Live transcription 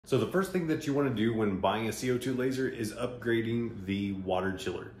So the first thing that you want to do when buying a CO2 laser is upgrading the water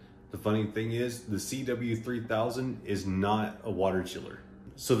chiller. The funny thing is the CW-3000 is not a water chiller.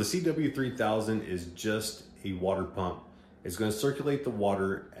 So the CW-3000 is just a water pump. It's going to circulate the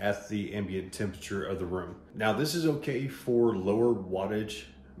water at the ambient temperature of the room. Now this is okay for lower wattage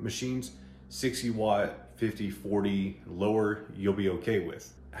machines, 60 watt, 50, 40, lower, you'll be okay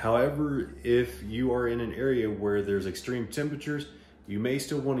with. However, if you are in an area where there's extreme temperatures, you may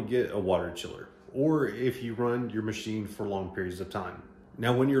still want to get a water chiller, or if you run your machine for long periods of time.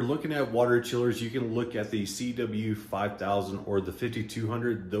 Now, when you're looking at water chillers, you can look at the CW-5000 or the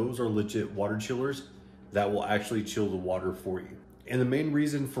 5200. Those are legit water chillers that will actually chill the water for you. And the main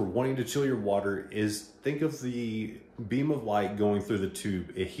reason for wanting to chill your water is, think of the beam of light going through the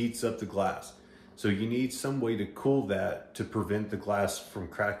tube. It heats up the glass. So you need some way to cool that to prevent the glass from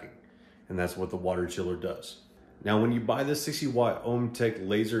cracking. And that's what the water chiller does. Now, when you buy the 60 watt OhmTech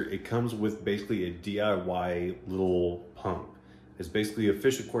laser, it comes with basically a DIY little pump. It's basically a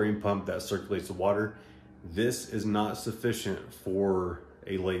fish aquarium pump that circulates the water. This is not sufficient for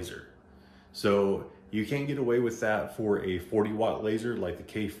a laser. So you can get away with that for a 40 watt laser like the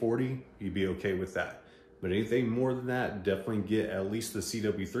K40, you'd be okay with that. But anything more than that, definitely get at least the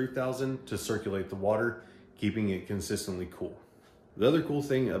CW-3000 to circulate the water, keeping it consistently cool. The other cool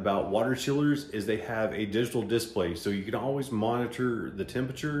thing about water chillers is they have a digital display, so you can always monitor the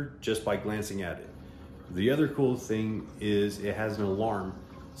temperature just by glancing at it. The other cool thing is it has an alarm.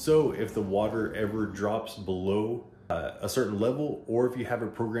 So if the water ever drops below a certain level, or if you have a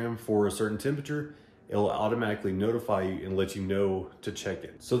program for a certain temperature, it'll automatically notify you and let you know to check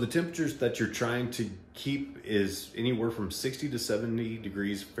it. So the temperatures that you're trying to keep is anywhere from 60 to 70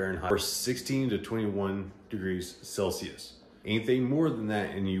 degrees Fahrenheit or 16 to 21 degrees Celsius. Anything more than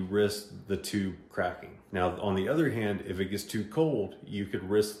that and you risk the tube cracking. Now, on the other hand, if it gets too cold, you could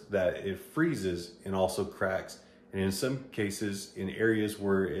risk that it freezes and also cracks. And in some cases, in areas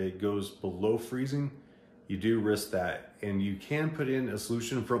where it goes below freezing, you do risk that. And you can put in a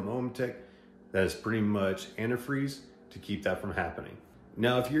solution from OhmTech that is pretty much antifreeze to keep that from happening.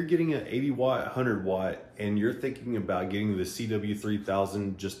 Now, if you're getting an 80 watt, 100 watt, and you're thinking about getting the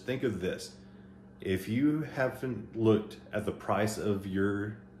CW-3000, just think of this. If you haven't looked at the price of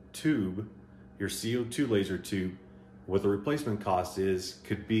your tube, your CO2 laser tube, what the replacement cost is,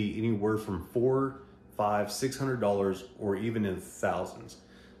 could be anywhere from $400, $500, $600, or even in thousands.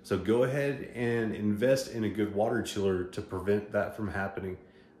 So go ahead and invest in a good water chiller to prevent that from happening.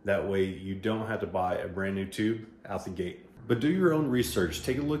 That way you don't have to buy a brand new tube out the gate. But do your own research.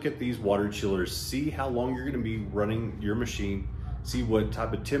 Take a look at these water chillers. See how long you're going to be running your machine. See what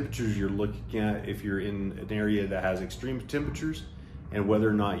type of temperatures you're looking at if you're in an area that has extreme temperatures, and whether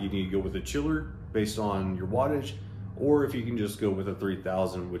or not you need to go with a chiller based on your wattage, or if you can just go with a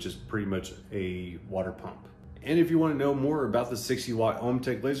 3000, which is pretty much a water pump. And if you want to know more about the 60 watt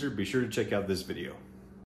OhmTech laser, be sure to check out this video.